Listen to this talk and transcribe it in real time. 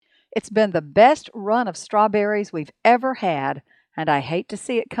It's been the best run of strawberries we've ever had, and I hate to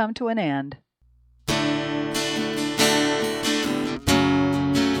see it come to an end.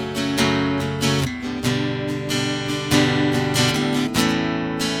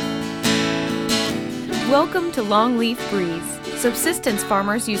 Welcome to Longleaf Breeze, subsistence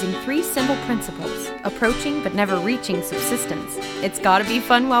farmers using 3 simple principles, approaching but never reaching subsistence. It's gotta be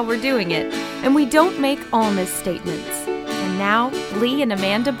fun while we're doing it, and we don't make all misstatements. And now, Lee and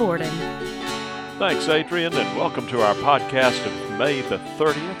Amanda Borden. Thanks, Adrian, and welcome to our podcast of May the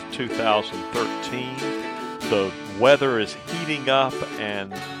 30th, 2013. The weather is heating up,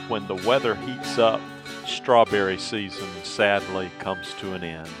 and when the weather heats up, strawberry season sadly comes to an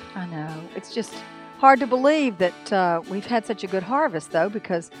end. I know. It's just hard to believe that we've had such a good harvest, though,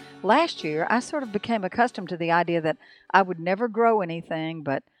 because last year I sort of became accustomed to the idea that I would never grow anything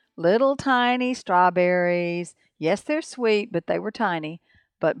but little tiny strawberries. Yes, they're sweet, but they were tiny.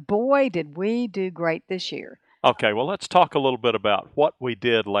 But boy, did we do great this year. Okay, well, let's talk a little bit about what we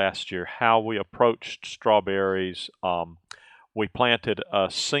did last year, how we approached strawberries. We planted a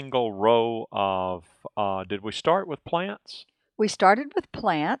single row of, did we start with plants? We started with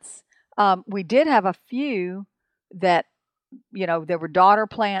plants. We did have a few that, there were daughter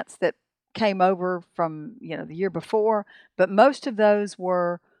plants that came over from, the year before, but most of those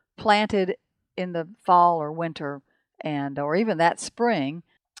were planted in the fall or winter or even that spring.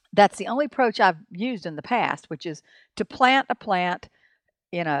 That's the only approach I've used in the past, which is to plant a plant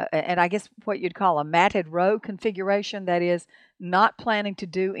and I guess what you'd call a matted row configuration. That is, not planning to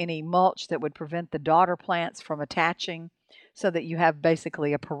do any mulch that would prevent the daughter plants from attaching, so that you have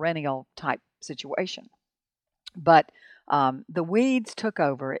basically a perennial type situation. But the weeds took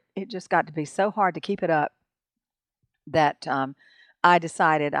over. It just got to be so hard to keep it up that I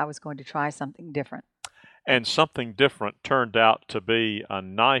decided I was going to try something different. And something different turned out to be a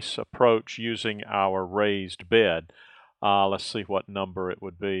nice approach using our raised bed. Let's see what number it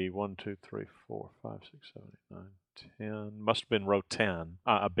would be. 1, 2, 3, 4, 5, 6, 7, 8, 9, 10. Must have been row 10,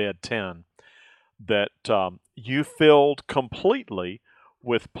 bed 10. That you filled completely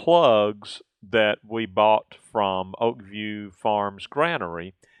with plugs that we bought from Oakview Farms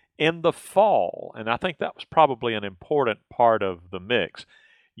Granary in the fall. And I think that was probably an important part of the mix.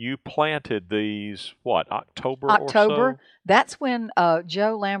 You planted these, October or so? That's when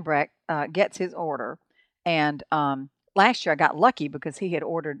Joe Lambrecht gets his order. And last year I got lucky because he had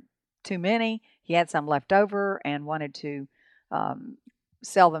ordered too many. He had some left over and wanted to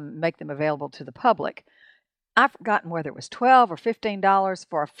sell them, make them available to the public. I've forgotten whether it was $12 or $15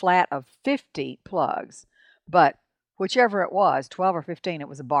 for a flat of 50 plugs, but whichever it was, 12 or 15, it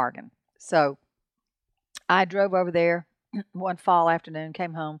was a bargain. So I drove over there one fall afternoon,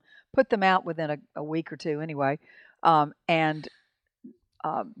 came home, put them out within a week or two anyway, and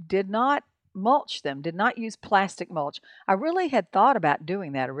did not mulch them, did not use plastic mulch. I really had thought about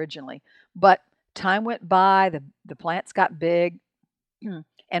doing that originally, but time went by, the plants got big.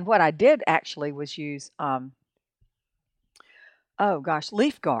 And what I did actually was use,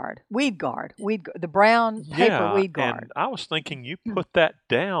 leaf guard, weed guard, the brown paper weed guard. And I was thinking you put that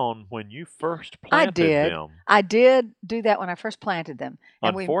down when you first planted them. I did do that when I first planted them.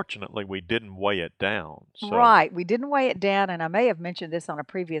 And Unfortunately, we didn't weigh it down. So. Right, we didn't weigh it down, and I may have mentioned this on a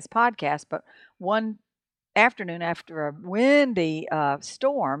previous podcast, but one afternoon after a windy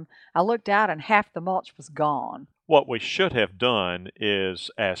storm, I looked out and half the mulch was gone. What we should have done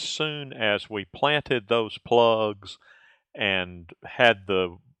is, as soon as we planted those plugs and had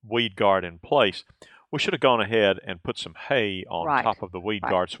the weed guard in place, we should have gone ahead and put some hay on top of the weed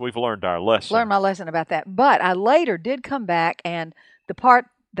guard. So we've learned our lesson. Learned my lesson about that. But I later did come back, and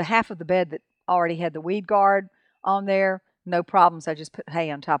the half of the bed that already had the weed guard on there, no problems. I just put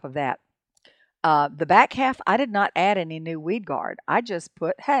hay on top of that. The back half, I did not add any new weed guard. I just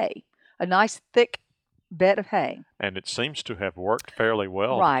put hay, a nice thick bed of hay. And it seems to have worked fairly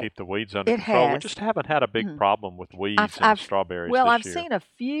well to keep the weeds under control. Has. We just haven't had a big problem with weeds in strawberries this year. I've seen a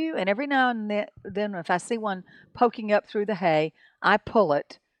few, and every now and then if I see one poking up through the hay, I pull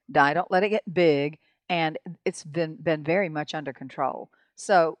it. I don't let it get big, and it's been very much under control.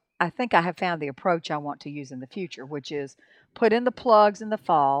 So I think I have found the approach I want to use in the future, which is put in the plugs in the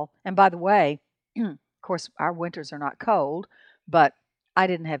fall. And by the way, of course, our winters are not cold, but I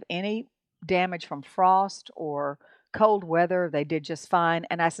didn't have any damage from frost or cold weather. They did just fine.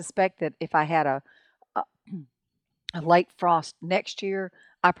 And I suspect that if I had a late frost next year,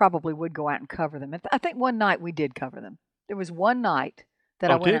 I probably would go out and cover them. I think one night we did cover them. There was one night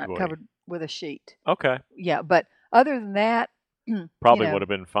that I went out and covered with a sheet. Okay. Yeah, but other than that, probably would have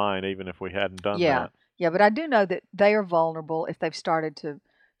been fine even if we hadn't done that. Yeah, but I do know that they are vulnerable if they've started to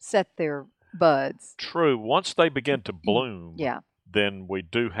set their buds. True. Once they begin to bloom, Yeah. then we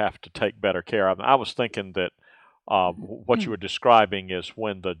do have to take better care of them. I was thinking that what you were describing is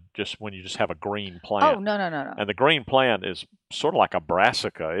when you just have a green Oh, plant, no. and the green plant is sort of like a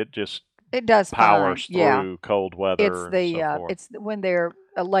brassica. It just It does fine. powers Yeah. through cold It's weather and so forth. it's when they're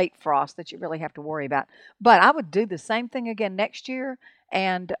a late frost that you really have to worry about. But I would do the same thing again next year,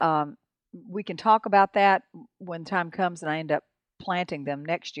 and we can talk about that when time comes and I end up planting them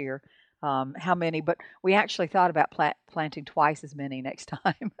next year. How many? But we actually thought about planting twice as many next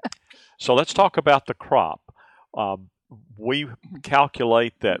time. So let's talk about the crop. We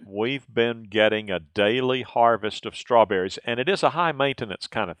calculate that we've been getting a daily harvest of strawberries, and it is a high maintenance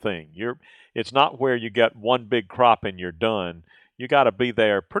kind of thing. It's not where you get one big crop and you're done. You got to be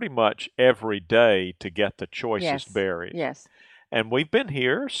there pretty much every day to get the choicest Yes. berries. Yes. And we've been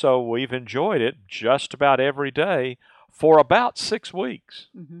here, so we've enjoyed it just about every day for about 6 weeks.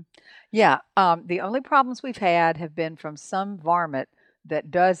 Hmm. Yeah. The only problems we've had have been from some varmint that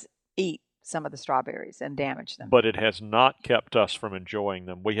does eat some of the strawberries and damage them. But it has not kept us from enjoying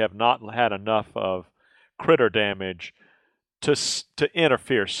them. We have not had enough of critter damage to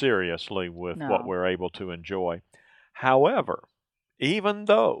interfere seriously with what No. we're able to enjoy. However, even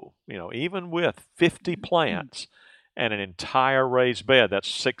with 50 plants and an entire raised bed that's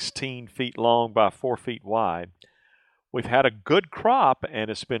 16 feet long by 4 feet wide, we've had a good crop and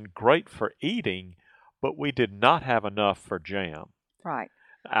it's been great for eating, but we did not have enough for jam. Right.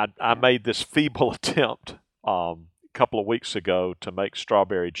 I made this feeble attempt a couple of weeks ago to make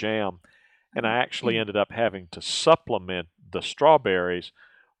strawberry jam, and I actually ended up having to supplement the strawberries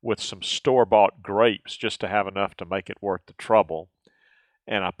with some store-bought grapes just to have enough to make it worth the trouble.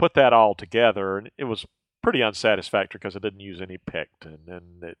 And I put that all together, and it was pretty unsatisfactory because I didn't use any pectin,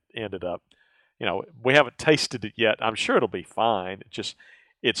 and it ended up, we haven't tasted it yet. I'm sure it'll be fine.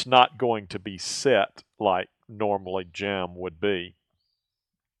 It's not going to be set like normally jam would be.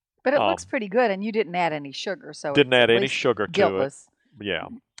 But it looks pretty good, and you didn't add any sugar, so Didn't it's add at any least sugar to guiltless. it. Yeah.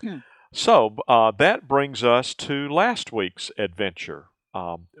 So that brings us to last week's adventure.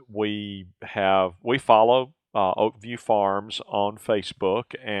 We follow Oakview Farms on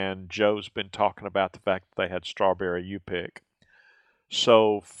Facebook, and Joe's been talking about the fact that they had strawberry U-Pick.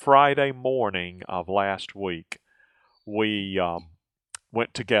 So Friday morning of last week, we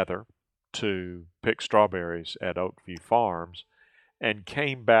went together to pick strawberries at Oakview Farms and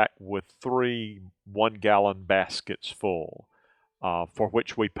came back with 3 one-gallon baskets full, for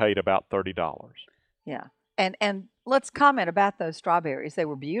which we paid about $30. Yeah. And let's comment about those strawberries. They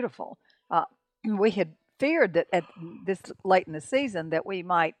were beautiful. We had feared that at this late in the season that we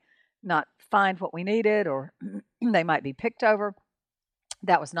might not find what we needed or they might be picked over.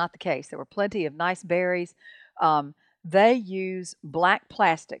 That was not the case. There were plenty of nice berries. They use black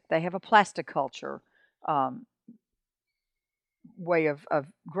plastic. They have a plasticulture way of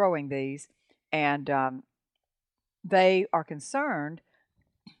growing these, and they are concerned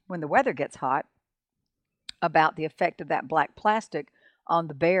when the weather gets hot about the effect of that black plastic on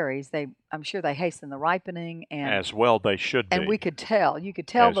the berries. I'm sure they hasten the ripening, and As well they should be. and we could tell. You could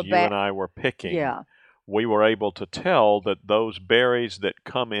tell As the you and I were picking, Yeah. we were able to tell that those berries that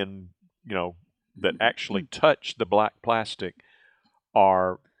come in, that actually touch the black plastic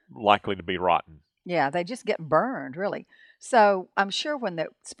are likely to be rotten. Yeah, they just get burned, really. So I'm sure when the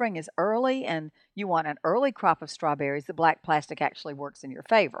spring is early and you want an early crop of strawberries, the black plastic actually works in your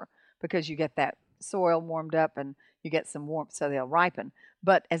favor because you get that soil warmed up and you get some warmth so they'll ripen.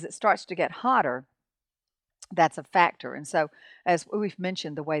 But as it starts to get hotter, that's a factor. And so, as we've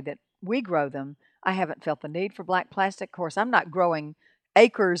mentioned, the way that we grow them, I haven't felt the need for black plastic. Of course, I'm not growing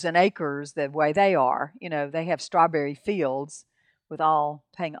acres and acres the way they are. They have strawberry fields with all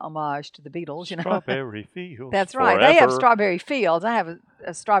paying homage to the Beatles, Strawberry fields. That's right. They have forever. strawberry fields. I have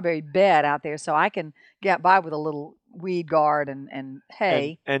a strawberry bed out there, so I can get by with a little weed guard and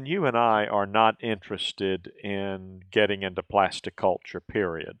hay. And you and I are not interested in getting into plasticulture,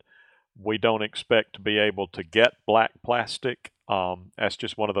 period. We don't expect to be able to get black plastic. That's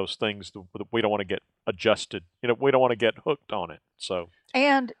just one of those things that we don't want to get adjusted. We don't want to get hooked on it. So.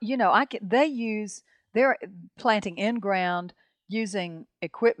 And they're planting in ground using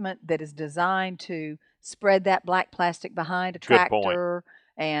equipment that is designed to spread that black plastic behind a Good point. tractor.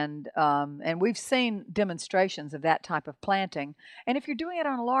 And we've seen demonstrations of that type of planting. And if you're doing it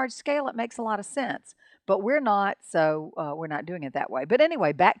on a large scale, it makes a lot of sense. But we're not, so we're not doing it that way. But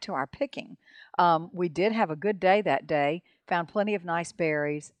anyway, back to our picking. We did have a good day that day, found plenty of nice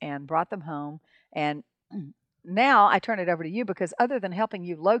berries, and brought them home. And now I turn it over to you because other than helping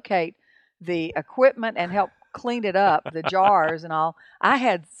you locate the equipment and help cleaned it up, the jars and all. I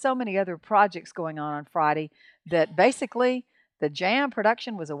had so many other projects going on Friday that basically the jam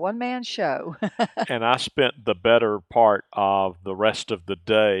production was a one-man show. And I spent the better part of the rest of the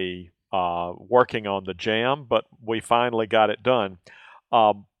day working on the jam, but we finally got it done.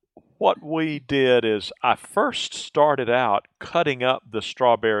 Um, what we did is I first started out cutting up the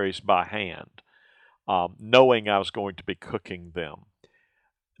strawberries by hand, knowing I was going to be cooking them.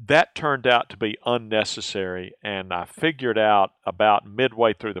 That turned out to be unnecessary, and I figured out about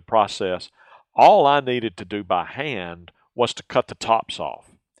midway through the process, all I needed to do by hand was to cut the tops off.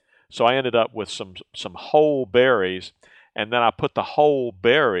 So I ended up with some whole berries, and then I put the whole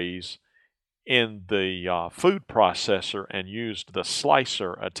berries in the food processor and used the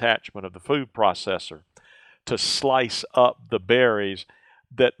slicer attachment of the food processor to slice up the berries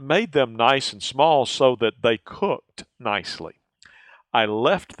that made them nice and small so that they cooked nicely. I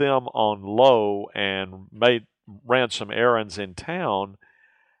left them on low and ran some errands in town,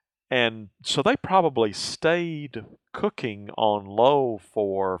 and so they probably stayed cooking on low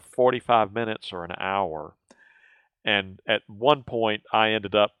for 45 minutes or an hour. And at one point,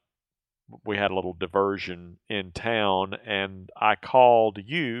 we had a little diversion in town, and I called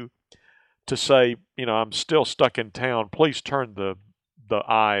you to say, I'm still stuck in town. Please turn the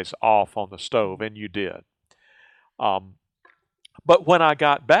eyes off on the stove, and you did. But when I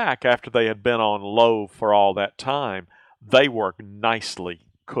got back after they had been on low for all that time, they were nicely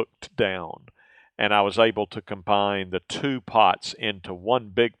cooked down. And I was able to combine the two pots into one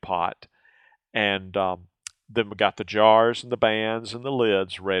big pot. And then we got the jars and the bands and the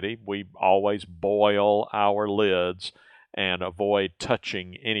lids ready. We always boil our lids and avoid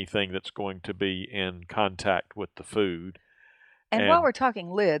touching anything that's going to be in contact with the food. And while we're talking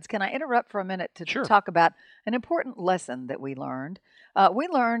lids, can I interrupt for a minute to Sure. talk about an important lesson that we learned? We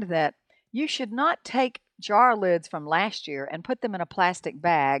learned that you should not take jar lids from last year and put them in a plastic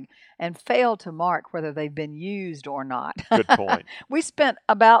bag and fail to mark whether they've been used or not. Good point. We spent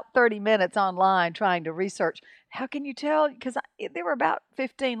about 30 minutes online trying to research, how can you tell? Because there were about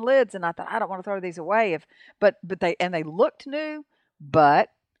 15 lids, and I thought, I don't want to throw these away. But they looked new, but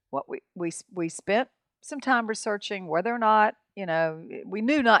what we spent some time researching whether or not, we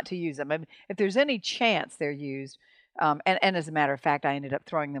knew not to use them. I mean, if there's any chance they're used, and as a matter of fact, I ended up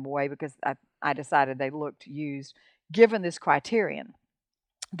throwing them away because I decided they looked used, given this criterion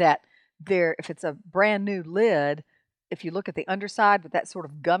that if it's a brand new lid, if you look at the underside with that sort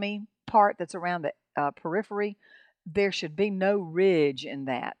of gummy part that's around the periphery, there should be no ridge in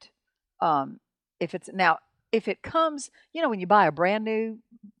that. If it comes, when you buy a brand new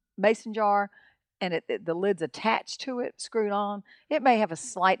mason jar, and the lid's attached to it, screwed on, it may have a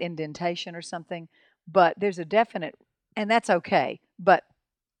slight indentation or something, but there's a definite, and that's okay. But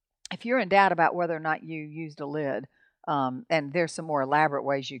if you're in doubt about whether or not you used a lid, and there's some more elaborate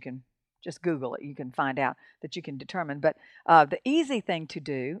ways you can just Google it, you can find out that you can determine. But the easy thing to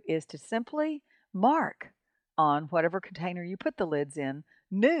do is to simply mark on whatever container you put the lids in,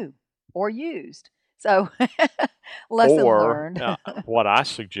 new or used. So, lesson learned. What I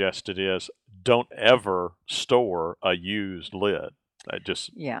suggested is don't ever store a used lid.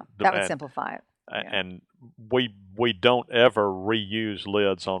 That would simplify it. And we don't ever reuse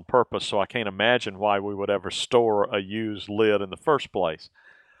lids on purpose, so I can't imagine why we would ever store a used lid in the first place.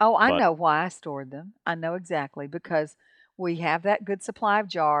 Oh, I know why I stored them. I know exactly, because we have that good supply of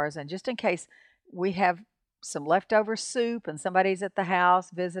jars, and just in case we have some leftover soup and somebody's at the house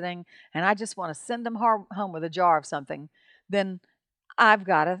visiting and I just want to send them home with a jar of something, then I've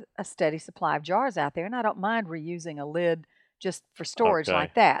got a steady supply of jars out there, and I don't mind reusing a lid just for storage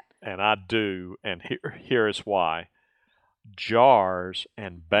like that. And I do, and here is why. Jars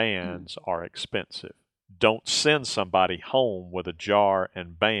and bands are expensive. Don't send somebody home with a jar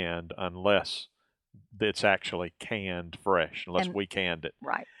and band unless it's actually canned fresh, unless we canned it.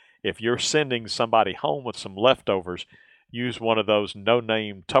 Right. If you're sending somebody home with some leftovers, use one of those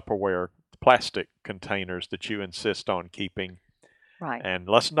no-name Tupperware plastic containers that you insist on keeping. Right. And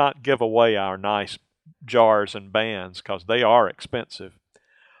let's not give away our nice jars and bands because they are expensive.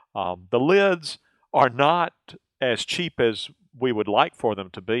 The lids are not as cheap as we would like for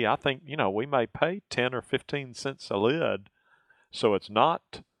them to be. I think, we may pay 10 or 15 cents a lid, so it's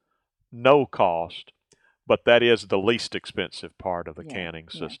not no cost. But that is the least expensive part of the canning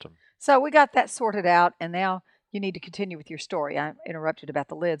system. So we got that sorted out, and now you need to continue with your story. I interrupted about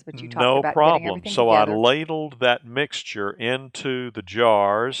the lids, but you talked about getting everything So together. I ladled that mixture into the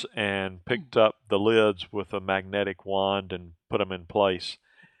jars and picked up the lids with a magnetic wand and put them in place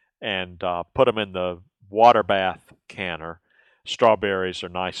and put them in the water bath canner. Strawberries are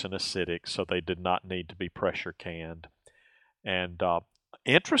nice and acidic, so they did not need to be pressure canned. And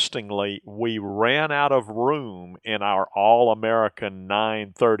interestingly, we ran out of room in our All-American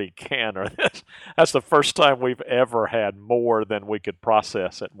 930 canner. That's the first time we've ever had more than we could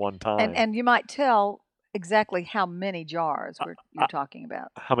process at one time. And you might tell exactly how many jars you're talking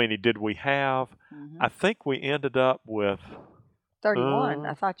about. How many did we have? I think we ended up with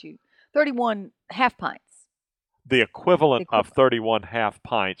 31. 31 half pints. The equivalent of 31 half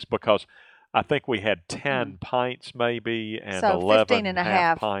pints, because I think we had 10 pints maybe and so 11 15 and a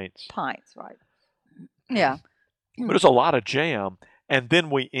half pints. Pints, right. Yeah. But it was a lot of jam. And then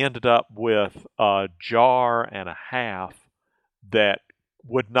we ended up with a jar and a half that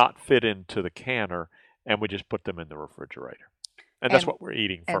would not fit into the canner, and we just put them in the refrigerator. And that's what we're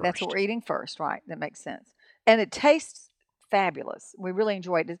eating first. And that's what we're eating first, right. That makes sense. And it tastes fabulous. We really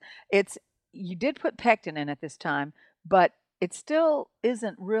enjoy it. You did put pectin in it this time, but it still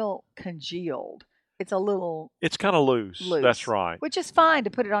isn't real congealed. It's a little... It's kind of loose. That's right. Which is fine to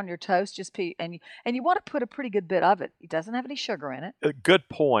put it on your toast. And you want to put a pretty good bit of it. It doesn't have any sugar in it. A good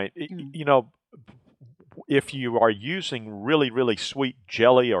point. You know, if you are using really, really sweet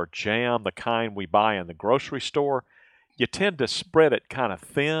jelly or jam, the kind we buy in the grocery store, you tend to spread it kind of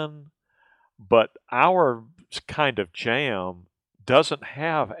thin. But our kind of jam doesn't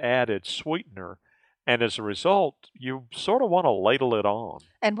have added sweetener. And as a result, you sort of want to ladle it on.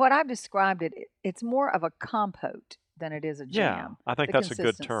 And what I've described it's more of a compote than it is a jam. Yeah, I think that's a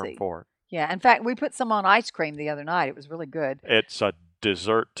good term for it. Yeah, in fact, we put some on ice cream the other night. It was really good. It's a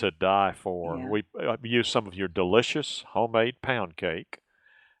dessert to die for. Yeah. We used some of your delicious homemade pound cake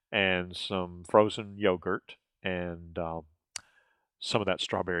and some frozen yogurt and some of that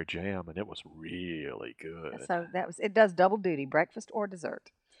strawberry jam, and it was really good. So it does double duty, breakfast or dessert.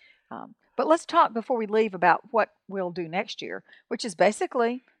 But let's talk before we leave about what we'll do next year, which is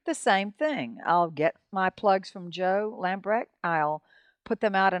basically the same thing. I'll get my plugs from Joe Lambrecht. I'll put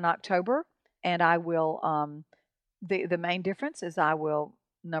them out in October, and I will, the main difference is I will,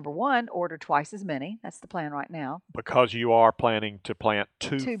 number one, order twice as many. That's the plan right now. Because you are planning to plant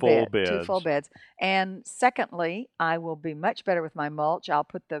two full beds. 2 full beds. And secondly, I will be much better with my mulch. I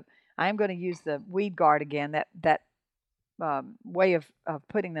am going to use the weed guard again. That way of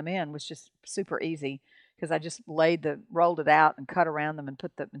putting them in was just super easy because I just rolled it out and cut around them and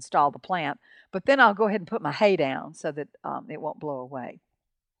installed the plant. But then I'll go ahead and put my hay down so that it won't blow away.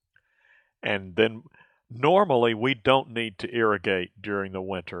 And then normally we don't need to irrigate during the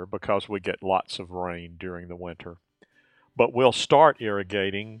winter because we get lots of rain during the winter. But we'll start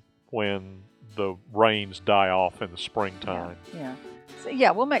irrigating when the rains die off in the springtime. Yeah.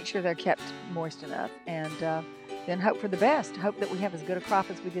 So we'll make sure they're kept moist enough and then hope for the best. Hope that we have as good a crop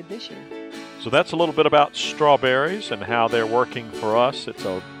as we did this year. So that's a little bit about strawberries and how they're working for us. It's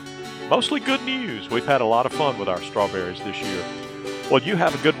mostly good news. We've had a lot of fun with our strawberries this year. Well, you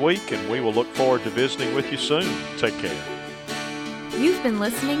have a good week, and we will look forward to visiting with you soon. Take care. You've been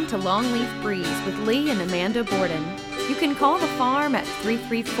listening to Longleaf Breeze with Lee and Amanda Borden. You can call the farm at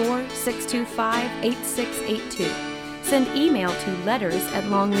 334-625-8682. Send email to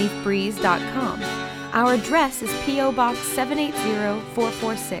letters@longleafbreeze.com. Our address is P.O. Box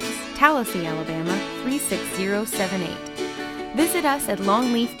 780446, Tallahassee, Alabama 36078. Visit us at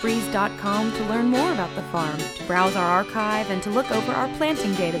longleafbreeze.com to learn more about the farm, to browse our archive, and to look over our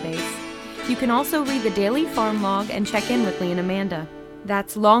planting database. You can also read the daily farm log and check in with Lee and Amanda.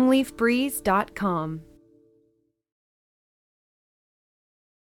 That's longleafbreeze.com.